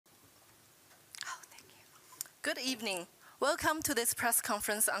Good evening. Welcome to this press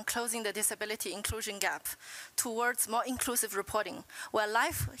conference on closing the disability inclusion gap towards more inclusive reporting. We're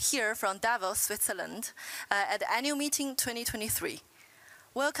live here from Davos, Switzerland, at the annual meeting 2023.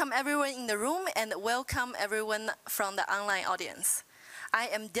 Welcome everyone in the room and welcome everyone from the online audience. I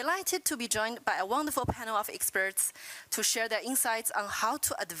am delighted to be joined by a wonderful panel of experts to share their insights on how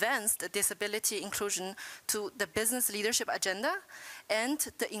to advance the disability inclusion to the business leadership agenda and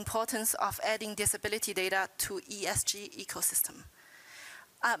the importance of adding disability data to ESG ecosystem.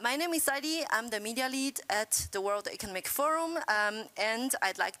 My name is Saidi. I'm the media lead at the World Economic Forum, and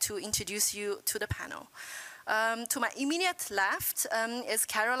I'd like to introduce you to the panel. To my immediate left is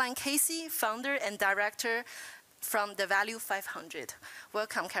Caroline Casey, founder and director from the Value 500.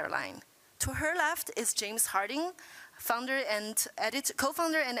 Welcome, Caroline. To her left is James Harding, co-founder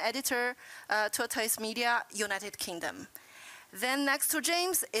and editor, Tortoise Media, United Kingdom. Then next to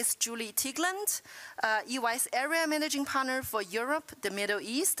James is Julie Tigland, EY's area managing partner for Europe, the Middle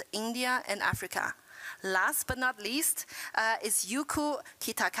East, India, and Africa. Last but not least is Yuko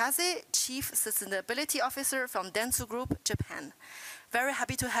Kitakaze, Chief Sustainability Officer from Dentsu Group, Japan. Very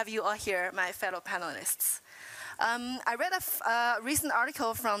happy to have you all here, my fellow panelists. I read a recent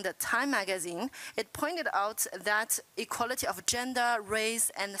article from the Time magazine. It pointed out that equality of gender,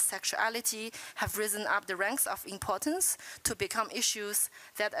 race, and sexuality have risen up the ranks of importance to become issues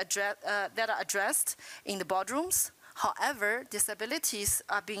that are addressed in the boardrooms. However, disabilities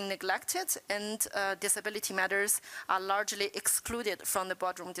are being neglected and disability matters are largely excluded from the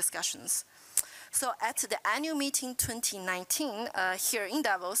boardroom discussions. So at the annual meeting 2019 here in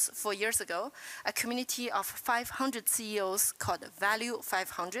Davos 4 years ago, a community of 500 CEOs called Value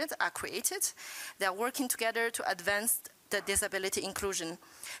 500 are created. They are working together to advance the disability inclusion.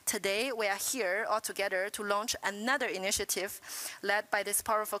 Today, we are here all together to launch another initiative led by this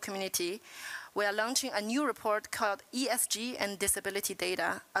powerful community. We are launching a new report called ESG and Disability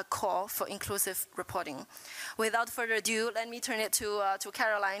Data, a call for inclusive reporting. Without further ado, let me turn it to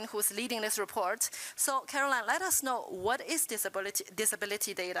Caroline, who's leading this report. So Caroline, let us know, what is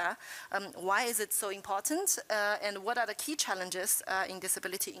disability data? Why is it so important? And what are the key challenges in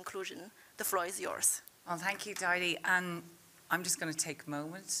disability inclusion? The floor is yours. Well, thank you, Didi. And I'm just going to take a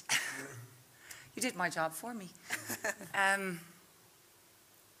moment. You did my job for me.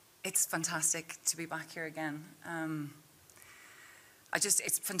 It's fantastic to be back here again.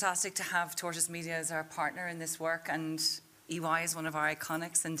 It's fantastic to have Tortoise Media as our partner in this work, and EY is one of our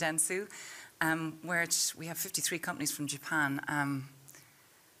iconics, and Dentsu, where we have 53 companies from Japan.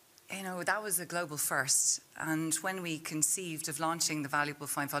 That was a global first. And when we conceived of launching the Valuable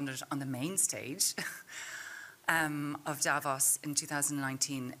 500 on the main stage of Davos in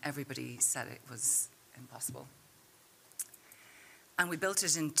 2019, everybody said it was impossible. And we built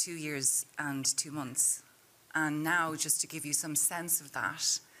it in 2 years and 2 months. And now, just to give you some sense of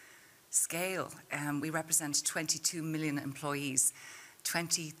that scale, we represent 22 million employees,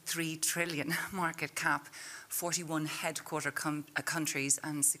 23 trillion market cap, 41 headquarter countries,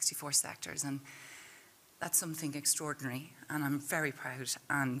 and 64 sectors. And that's something extraordinary. And I'm very proud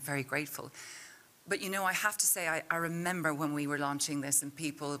and very grateful. But I have to say, I remember when we were launching this and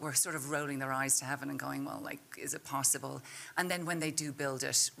people were sort of rolling their eyes to heaven and going, well, is it possible? And then when they do build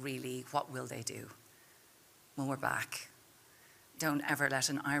it, really, what will they do? Well, we're back. Don't ever let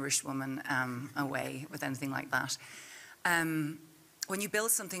an Irish woman away with anything like that. When you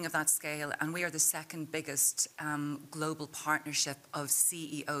build something of that scale, and we are the second biggest global partnership of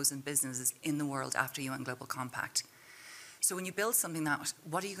CEOs and businesses in the world after UN Global Compact. So when you build something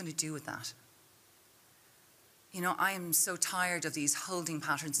what are you going to do with that? I am so tired of these holding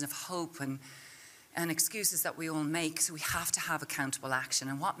patterns of hope and excuses that we all make, so we have to have accountable action.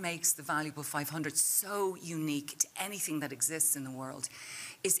 And what makes the Valuable 500 so unique to anything that exists in the world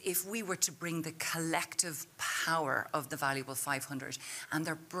is if we were to bring the collective power of the Valuable 500 and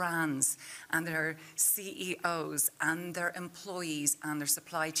their brands and their CEOs and their employees and their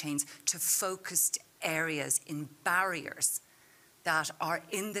supply chains to focused areas in barriers that are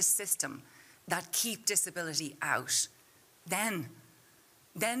in the system that keep disability out, then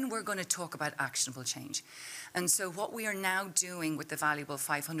we're going to talk about actionable change. And so what we are now doing with the Valuable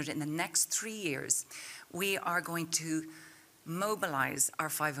 500 in the next 3 years, we are going to mobilize our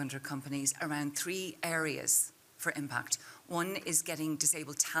 500 companies around 3 areas for impact. One is getting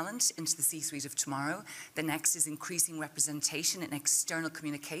disabled talent into the C-suite of tomorrow. The next is increasing representation in external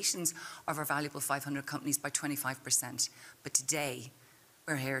communications of our Valuable 500 companies by 25%. But today,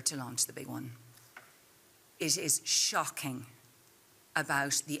 we're here to launch the big one. It is shocking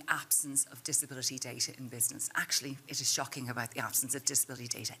about the absence of disability data in business. Actually, it is shocking about the absence of disability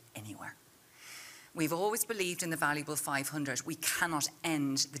data anywhere. We've always believed in the valuable 500. We cannot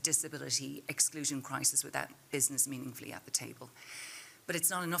end the disability exclusion crisis without business meaningfully at the table. But it's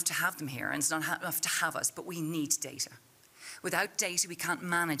not enough to have them here, and it's not enough to have us, but we need data. Without data, we can't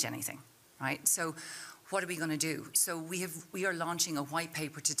manage anything, right? So what are we going to do? So we are launching a white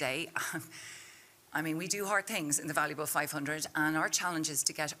paper today. I mean, we do hard things in the Valuable 500, and our challenge is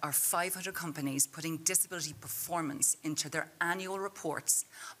to get our 500 companies putting disability performance into their annual reports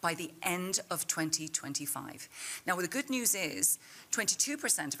by the end of 2025. Now, the good news is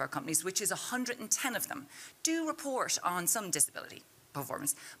 22% of our companies, which is 110 of them, do report on some disability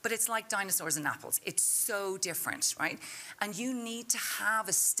performance, but it's like dinosaurs and apples. It's so different, right? And you need to have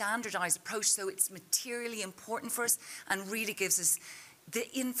a standardized approach so it's materially important for us and really gives us the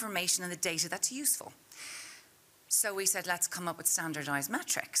information and the data that's useful. So we said, let's come up with standardized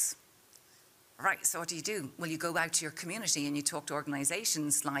metrics. Right, so what do? Well, you go out to your community and you talk to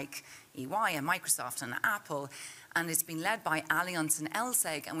organizations like EY and Microsoft and Apple, and it's been led by Allianz and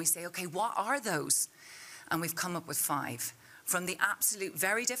LSEG, and we say, okay, what are those? And we've come up with 5, from the absolute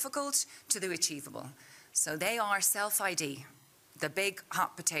very difficult to the achievable. So they are self-ID, the big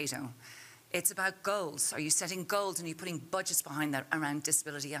hot potato. It's about goals. Are you setting goals and are you putting budgets behind that around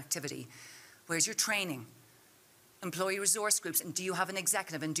disability activity? Where's your training? Employee resource groups, and do you have an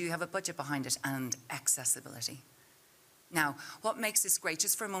executive and do you have a budget behind it? And accessibility. Now, what makes this great?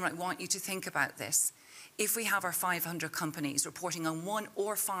 Just for a moment, I want you to think about this. If we have our 500 companies reporting on 1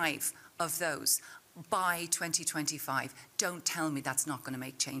 or 5 of those by 2025, don't tell me that's not going to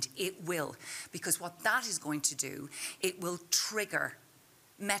make change. It will, because what that is going to do, it will trigger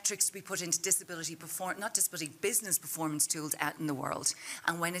metrics to be put into business performance tools out in the world.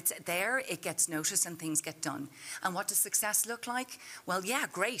 And when it's there, it gets noticed and things get done. And what does success look like? Well, yeah,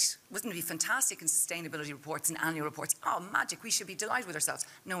 great. Wouldn't it be fantastic in sustainability reports and annual reports? Oh, magic, we should be delighted with ourselves.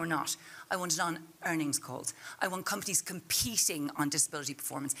 No, we're not. I want it on earnings calls. I want companies competing on disability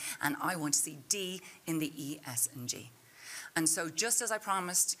performance. And I want to see D in the E, S, and G. And so just as I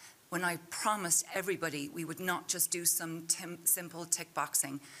promised, when I promised everybody we would not just do some simple tick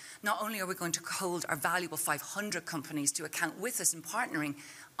boxing, not only are we going to hold our valuable 500 companies to account with us in partnering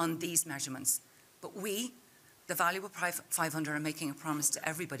on these measurements, but we, the valuable 500, are making a promise to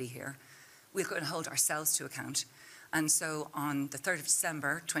everybody here. We're going to hold ourselves to account. And so on the 3rd of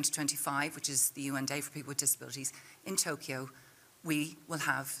December 2025, which is the UN Day for People with Disabilities, in Tokyo, we will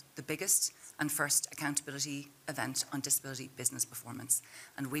have the biggest and first accountability event on disability business performance.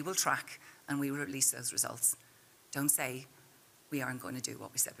 And we will track and we will release those results. Don't say we aren't going to do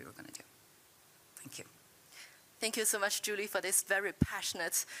what we said we were going to do. Thank you. Thank you so much, Julie, for this very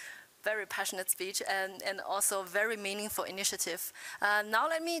passionate speech and also very meaningful initiative. Now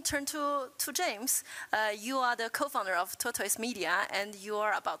let me turn to James. You are the co-founder of Tortoise Media, and you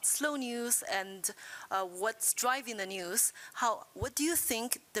are about slow news and what's driving the news. What do you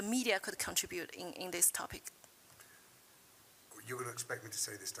think the media could contribute in this topic? You're going to expect me to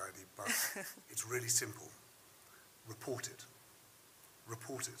say this, Daddy, but it's really simple. Report it.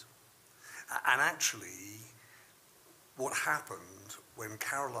 Report it. And actually, what happened when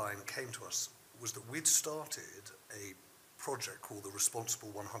Caroline came to us was that we'd started a project called the Responsible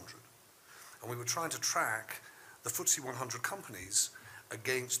 100. And we were trying to track the FTSE 100 companies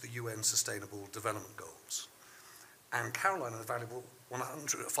against the UN Sustainable Development Goals. And Caroline and the valuable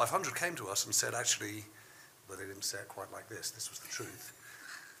 500 came to us and said, actually, but they didn't say it quite like this was the truth.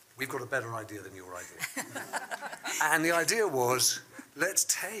 We've got a better idea than your idea. And the idea was, let's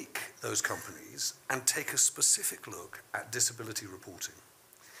take those companies and take a specific look at disability reporting.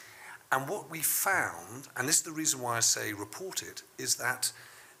 And what we found, and this is the reason why I say report it, is that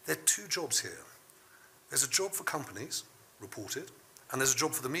there are 2 jobs here. There's a job for companies, report it, and there's a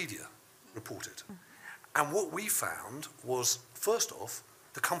job for the media, report it. And what we found was, first off,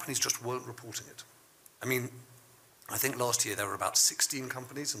 the companies just weren't reporting it. I mean, I think last year there were about 16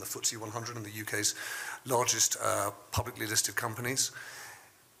 companies in the FTSE 100 and the UK's largest publicly listed companies,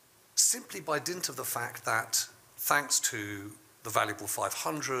 simply by dint of the fact that, thanks to the Valuable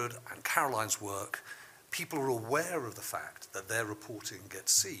 500 and Caroline's work, people are aware of the fact that their reporting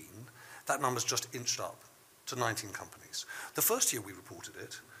gets seen. That number's just inched up to 19 companies. The first year we reported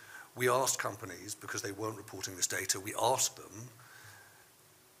it, we asked companies, because they weren't reporting this data, we asked them,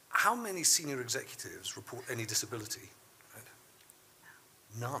 how many senior executives report any disability? Right?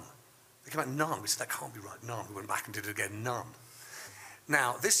 None. They came out, none. We said, that can't be right, none. We went back and did it again, none.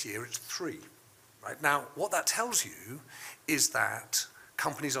 Now, this year it's 3. Right? Now, what that tells you is that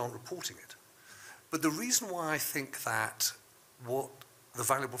companies aren't reporting it. But the reason why I think that what the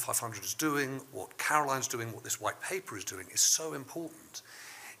Valuable 500 is doing, what Caroline's doing, what this white paper is doing is so important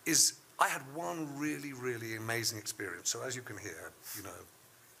is I had one really, really amazing experience. So as you can hear, you know,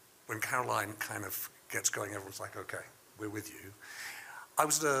 when Caroline kind of gets going, everyone's like, okay, we're with you. I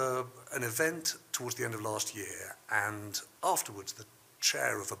was at an event towards the end of last year, and afterwards, the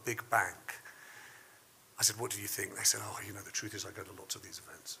chair of a big bank, I said, what do you think? They said, oh, you know, the truth is I go to lots of these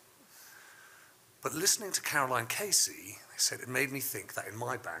events. But listening to Caroline Casey, they said, it made me think that in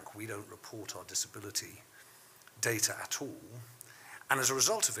my bank, we don't report our disability data at all. And as a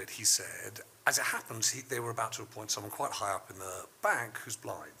result of it, he said, as it happens, they were about to appoint someone quite high up in the bank who's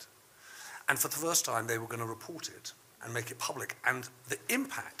blind. And for the first time, they were going to report it and make it public. And the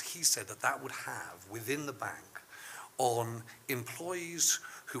impact, he said, that that would have within the bank on employees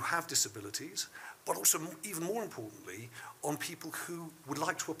who have disabilities, but also, even more importantly, on people who would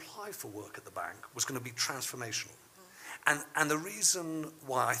like to apply for work at the bank, was going to be transformational. And the reason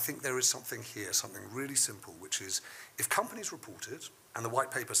why I think there is something here, something really simple, which is if companies report it, and the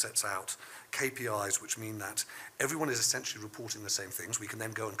white paper sets out KPIs, which mean that everyone is essentially reporting the same things, we can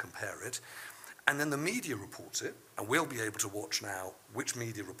then go and compare it, and then the media reports it, and we'll be able to watch now which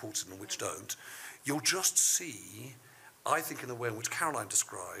media reports it and which don't, you'll just see, I think in the way in which Caroline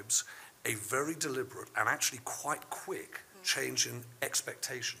describes, a very deliberate and actually quite quick change in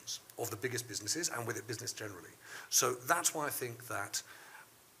expectations of the biggest businesses and with it business generally. So that's why I think that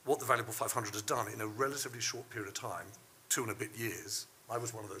what the Valuable 500 has done in a relatively short period of time, 2 and a bit years, I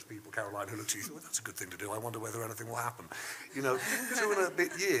was one of those people, Caroline, who looked at you and thought, well, that's a good thing to do. I wonder whether anything will happen. You know, 2 and a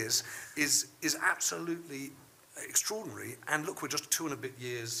bit years is absolutely extraordinary. And look, we're just 2 and a bit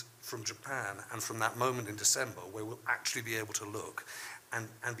years from Japan and from that moment in December where we'll actually be able to look and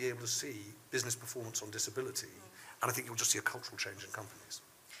be able to see business performance on disability. And I think you'll just see a cultural change in companies.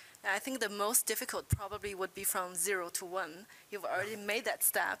 I think the most difficult probably would be from 0 to 1. You've already made that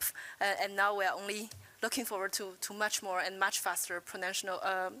step, and now we're only looking forward to much more and much faster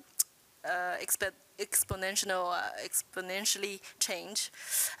exponentially change.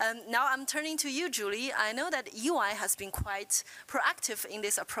 Now I'm turning to you, Julie. I know that EY has been quite proactive in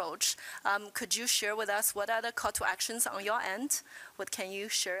this approach. Could you share with us what are the call to actions on your end? What can you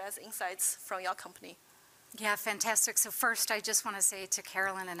share as insights from your company? Yeah, fantastic. So first, I just want to say to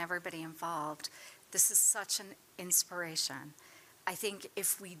Carolyn and everybody involved, this is such an inspiration. I think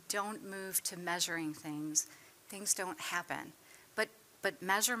if we don't move to measuring things, things don't happen. But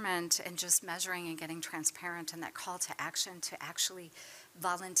measurement and just measuring and getting transparent and that call to action to actually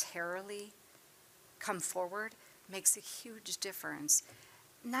voluntarily come forward makes a huge difference.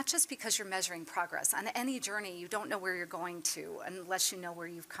 Not just because you're measuring progress. On any journey, you don't know where you're going to unless you know where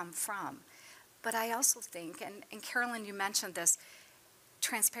you've come from. But I also think, and Carolyn, you mentioned this,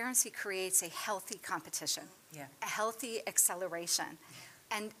 transparency creates a healthy competition, a healthy acceleration.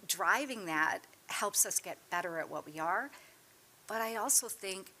 And driving that helps us get better at what we are. But I also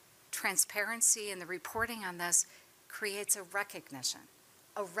think transparency and the reporting on this creates a recognition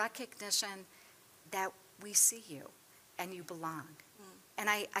that we see you and you belong. And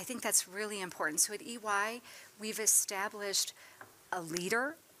I think that's really important. So at EY, we've established a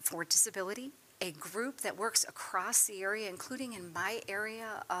leader for disability, a group that works across the area, including in my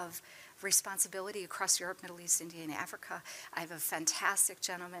area of responsibility across Europe, Middle East, India, and Africa. I have a fantastic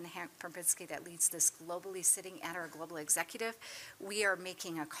gentleman, Hank Probinski, that leads this globally, sitting at our global executive. We are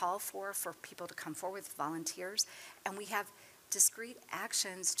making a call for people to come forward with volunteers, and we have discrete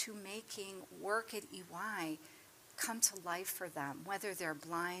actions to making work at EY come to life for them, whether they're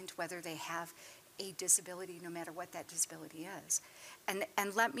blind, whether they have a disability, no matter what that disability is. And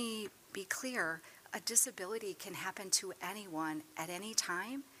let me be clear, a disability can happen to anyone at any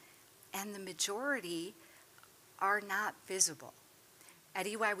time, and the majority are not visible. At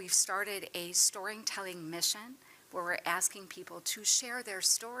EY, we've started a storytelling mission where we're asking people to share their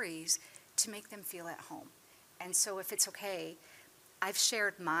stories to make them feel at home. And so if it's okay, I've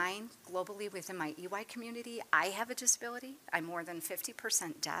shared mine globally within my EY community. I have a disability. I'm more than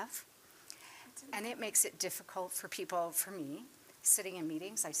 50% deaf. And it makes it difficult for people, for me, sitting in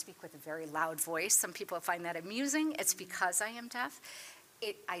meetings. I speak with a very loud voice. Some people find that amusing. It's because I am deaf.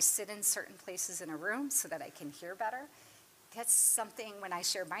 I sit in certain places in a room so that I can hear better. That's something, when I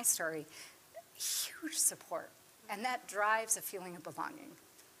share my story, huge support. And that drives a feeling of belonging.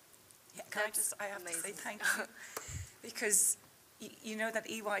 Yeah, I have to say thank you. Because you know that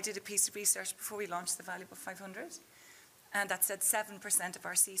EY did a piece of research before we launched the Valuable 500. And that said 7% of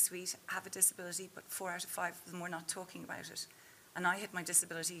our C-suite have a disability, but 4 out of 5 of them were not talking about it. And I had my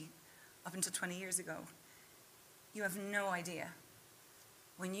disability up until 20 years ago. You have no idea.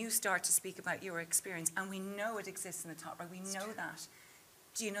 When you start to speak about your experience, and we know it exists in the top right, we know that.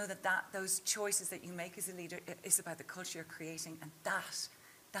 Do you know that those choices that you make as a leader is about the culture you're creating, and that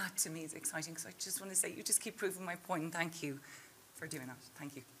that to me is exciting. So I just want to say, you just keep proving my point, and thank you for doing that.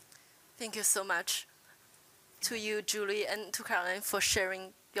 Thank you. Thank you so much to you, Julie, and to Caroline for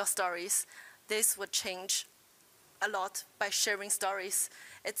sharing your stories. This would change a lot by sharing stories.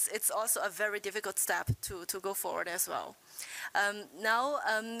 It's also a very difficult step to go forward as well. Now,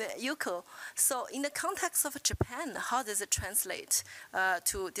 Yuko, so in the context of Japan, how does it translate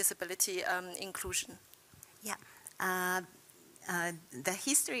to disability inclusion? Yeah, the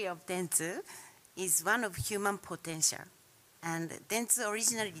history of Dentsu is one of human potential. And Dentsu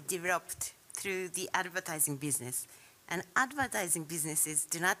originally developed through the advertising business. And advertising businesses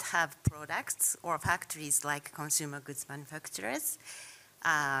do not have products or factories like consumer goods manufacturers,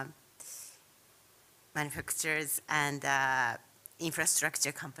 and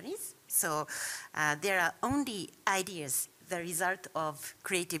infrastructure companies. So there are only ideas, the result of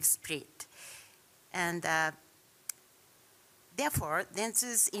creative spirit. And therefore,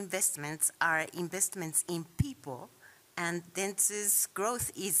 Dentsu's investments are investments in people, and Dentsu's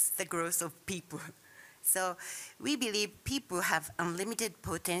growth is the growth of people. So we believe people have unlimited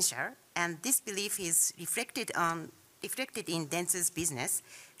potential, and this belief is reflected in Dentsu's business,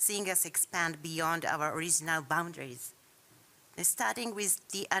 seeing us expand beyond our original boundaries. Starting with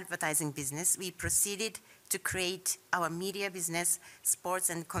the advertising business, we proceeded to create our media business,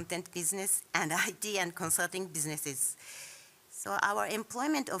 sports and content business, and IT and consulting businesses. So our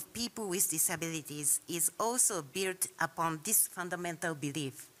employment of people with disabilities is also built upon this fundamental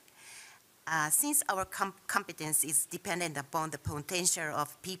belief. Since our competence is dependent upon the potential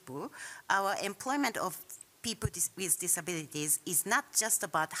of people, our employment of people with disabilities is not just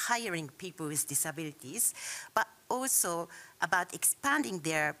about hiring people with disabilities, but also about expanding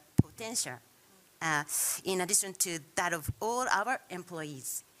their potential, in addition to that of all our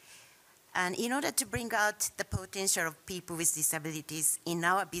employees. And in order to bring out the potential of people with disabilities in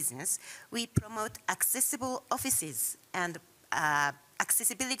our business, we promote accessible offices and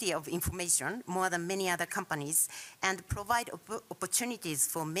accessibility of information more than many other companies, and provide opportunities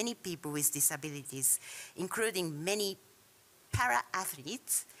for many people with disabilities, including many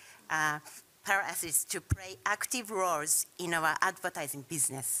para-athletes to play active roles in our advertising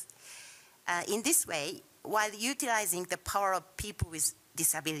business. In this way, while utilizing the power of people with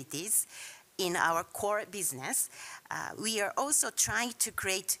disabilities in our core business, we are also trying to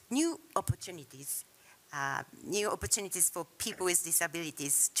create new opportunities for people with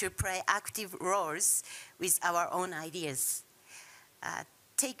disabilities to play active roles with our own ideas.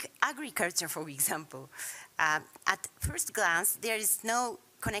 Take agriculture, for example. At first glance, there is no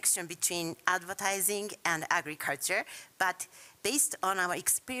connection between advertising and agriculture, but based on our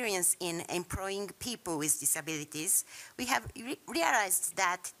experience in employing people with disabilities, we have realized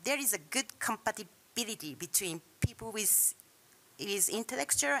that there is a good compatibility between people with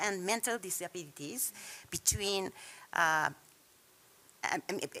intellectual and mental disabilities, between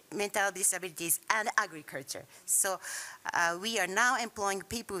mental disabilities and agriculture. So we are now employing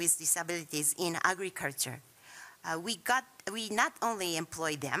people with disabilities in agriculture. We not only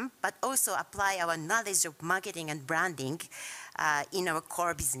employ them, but also apply our knowledge of marketing and branding in our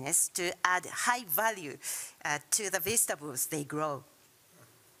core business to add high value to the vegetables they grow.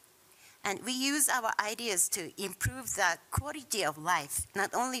 And we use our ideas to improve the quality of life,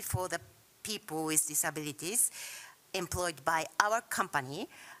 not only for the people with disabilities employed by our company,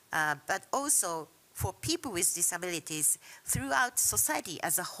 but also for people with disabilities throughout society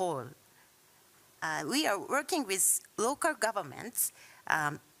as a whole. We are working with local governments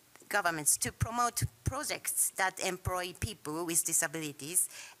to promote projects that employ people with disabilities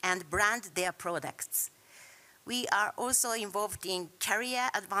and brand their products. We are also involved in career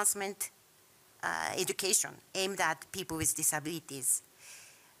advancement education aimed at people with disabilities.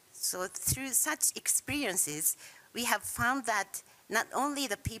 So through such experiences, we have found that not only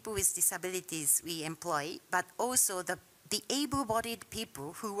the people with disabilities we employ, but also the able-bodied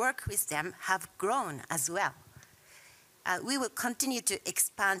people who work with them have grown as well. We will continue to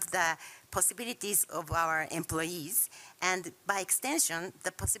expand the possibilities of our employees, and by extension,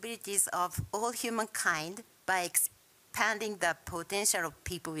 the possibilities of all humankind by expanding the potential of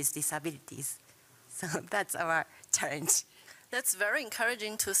people with disabilities. So that's our challenge. That's very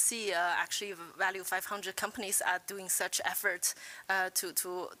encouraging to see. Actually, Value 500 companies are doing such efforts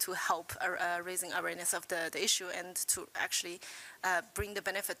to help raising awareness of the issue and to actually bring the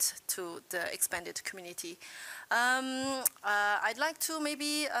benefit to the expanded community. I'd like to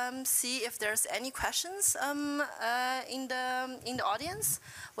maybe see if there's any questions in the audience.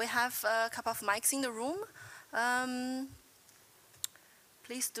 We have a couple of mics in the room.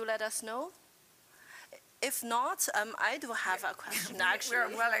 Please do let us know. If not, I do have a question, actually.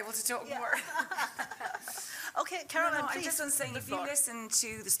 We're well able to talk more. Okay, Caroline, please. I'm just saying, if you listen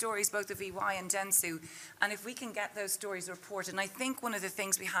to the stories both of EY and Dentsu, and if we can get those stories reported, and I think one of the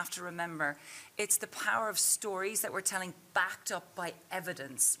things we have to remember, it's the power of stories that we're telling backed up by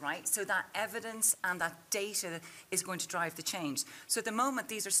evidence, right? So that evidence and that data is going to drive the change. So at the moment,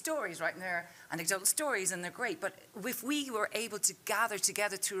 these are stories, right? And they're anecdotal stories, and they're great. But if we were able to gather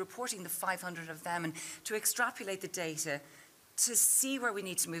together through reporting the 500 of them and to extrapolate the data, to see where we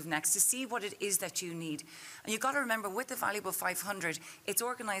need to move next, to see what it is that you need. And you've got to remember, with the Valuable 500, it's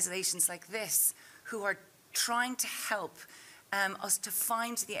organisations like this who are trying to help us to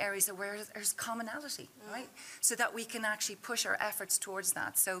find the areas where there's commonality, right? So that we can actually push our efforts towards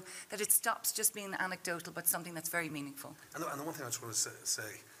that, so that it stops just being anecdotal, but something that's very meaningful. And the one thing I just want to say,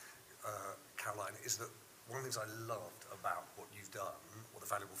 Caroline, is that one of the things I loved about what you've done, what the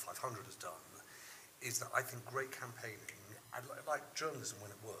Valuable 500 has done, is that I think great campaigning, like journalism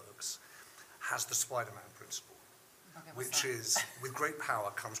when it works, has the Spider-Man principle, which is, with great power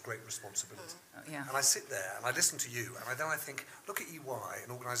comes great responsibility. Yeah. And I sit there and I listen to you, and then I think, look at EY,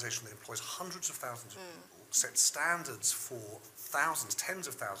 an organisation that employs hundreds of thousands of people, sets standards for thousands, tens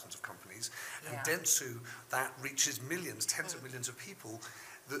of thousands of companies, and Dentsu, that reaches millions, tens of millions of people.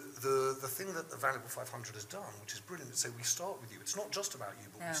 The thing that the Valuable 500 has done, which is brilliant, is say we start with you. It's not just about you,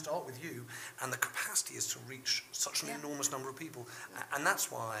 but we start with you, and the capacity is to reach such an enormous number of people. And that's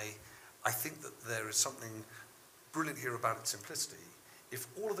why I think that there is something brilliant here about its simplicity. If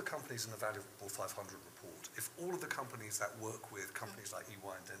all of the companies in the Valuable 500 report, if all of the companies that work with companies like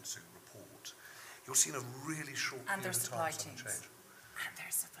EY and Dentsu report, you'll see in a really short period of time something change. And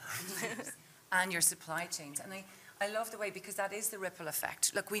their supply chains. And your supply chains. And I love the way, because that is the ripple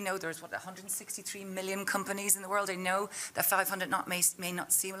effect. Look, we know there's, 163 million companies in the world. I know that 500 may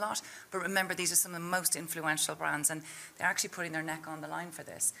not seem a lot, but remember, these are some of the most influential brands, and they're actually putting their neck on the line for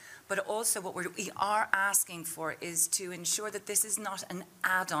this. But also what we are asking for is to ensure that this is not an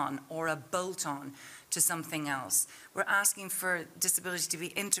add-on or a bolt-on to something else. We're asking for disability to be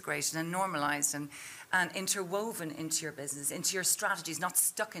integrated and normalised and interwoven into your business, into your strategies, not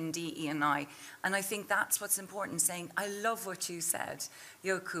stuck in DE&I. And I think that's what's important, saying, I love what you said,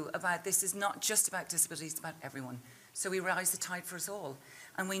 Yoku, about this is not just about disabilities, it's about everyone. So we rise the tide for us all.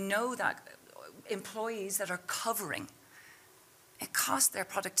 And we know that employees that are covering, it costs their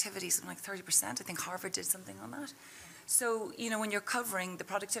productivity something like 30%. I think Harvard did something on that. So, you know, when you're covering the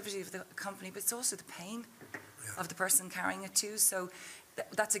productivity of the company, but it's also the pain of the person carrying it too. So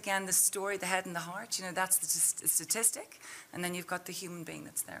that's, again, the story, the head and the heart. You know, that's the statistic. And then you've got the human being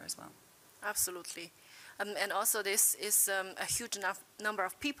that's there as well. Absolutely. And also this is a huge enough number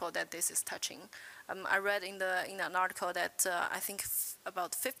of people that this is touching. I read in an article that I think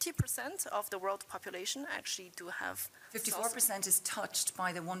about 50% of the world population actually do have 54% is touched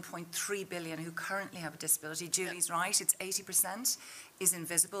by the 1.3 billion who currently have a disability. Julie's right, it's 80% is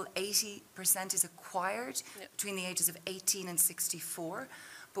invisible, 80% is acquired between the ages of 18 and 64.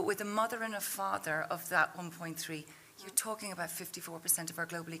 But with a mother and a father of that 1.3, you're talking about 54% of our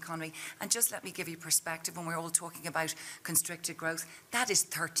global economy. And just let me give you perspective, when we're all talking about constricted growth, that is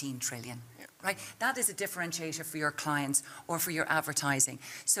 13 trillion, right? That is a differentiator for your clients or for your advertising.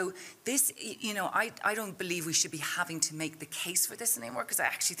 So this, you know, I don't believe we should be having to make the case for this anymore, because I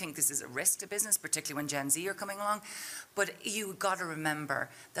actually think this is a risk to business, particularly when Gen Z are coming along. But you've got to remember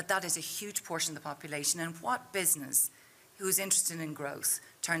that that is a huge portion of the population, and what business who is interested in growth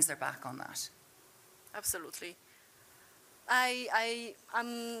turns their back on that? Absolutely. I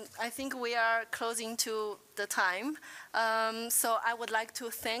think we are closing to the time. So I would like to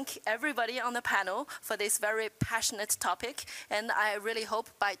thank everybody on the panel for this very passionate topic. And I really hope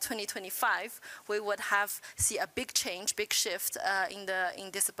by 2025 we would see a big change, big shift in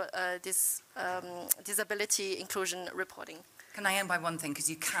disability inclusion reporting. Can I end by one thing, because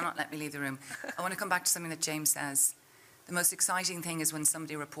you cannot let me leave the room. I want to come back to something that James says. The most exciting thing is when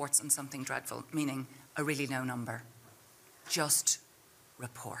somebody reports on something dreadful, meaning a really low number. Just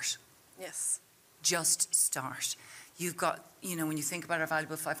report. Yes. Just start. You've got, you know, when you think about our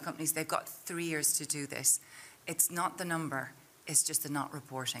Valuable 5 companies, they've got 3 years to do this. It's not the number, it's just the not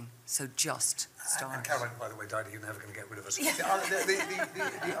reporting. So just start. And Caroline, by the way, Dinah, you're never going to get rid of us. The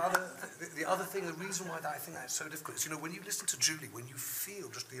other thing, the reason why I think that's so difficult is, you know, when you listen to Julie, when you feel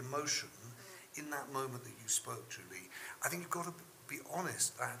just the emotion in that moment that you spoke, Julie, I think you've got to be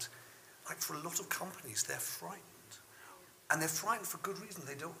honest that, like, for a lot of companies, they're frightened. And they're frightened for good reason.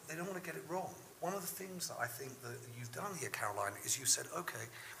 They don't want to get it wrong. One of the things that I think that you've done here, Caroline, is you said, okay,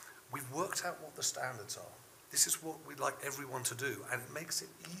 we've worked out what the standards are. This is what we'd like everyone to do. And it makes it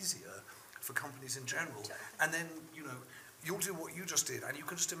easier for companies in general. And then, you know, you'll do what you just did, and you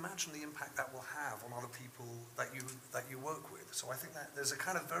can just imagine the impact that will have on other people that you work with. So I think that there's a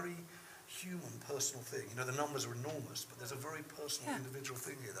kind of very human, personal thing. You know, the numbers are enormous, but there's a very personal, individual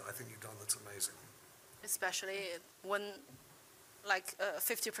thing here that I think you've done that's amazing. Especially when, like,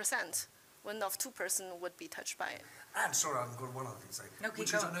 50%, one of 2% would be touched by it. And sorry, I've got one other thing to say,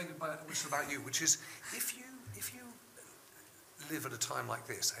 which is about you, which is if you live at a time like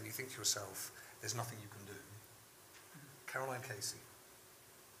this and you think to yourself, there's nothing you can do, Caroline Casey,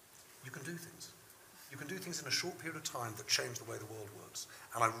 you can do things. You can do things in a short period of time that change the way the world works.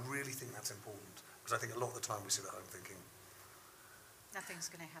 And I really think that's important, because I think a lot of the time we sit at home thinking, Nothing's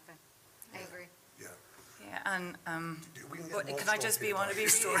going to happen. I agree. Yeah. Yeah, and can I just want to be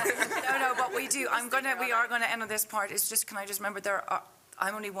really, no, but we do. We are going to end on this part. It's just, can I just remember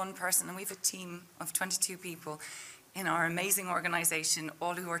I'm only one person, and we have a team of 22 people in our amazing organisation,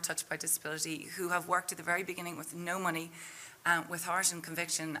 all who are touched by disability, who have worked at the very beginning with no money, with heart and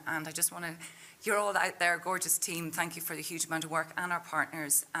conviction. And I just want to, you're all out there, gorgeous team. Thank you for the huge amount of work, and our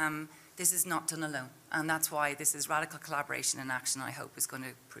partners. This is not done alone, and that's why this is radical collaboration in action, I hope, is going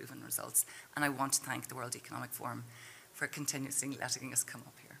to prove in results. And I want to thank the World Economic Forum for continuously letting us come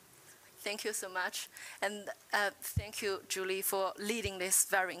up here. Thank you so much. And thank you, Julie, for leading this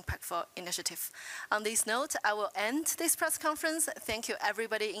very impactful initiative. On this note, I will end this press conference. Thank you,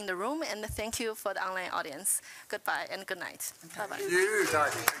 everybody in the room, and thank you for the online audience. Goodbye and good night. Bye-bye. Thank you,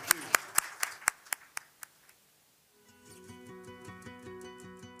 Daddy. Thank you.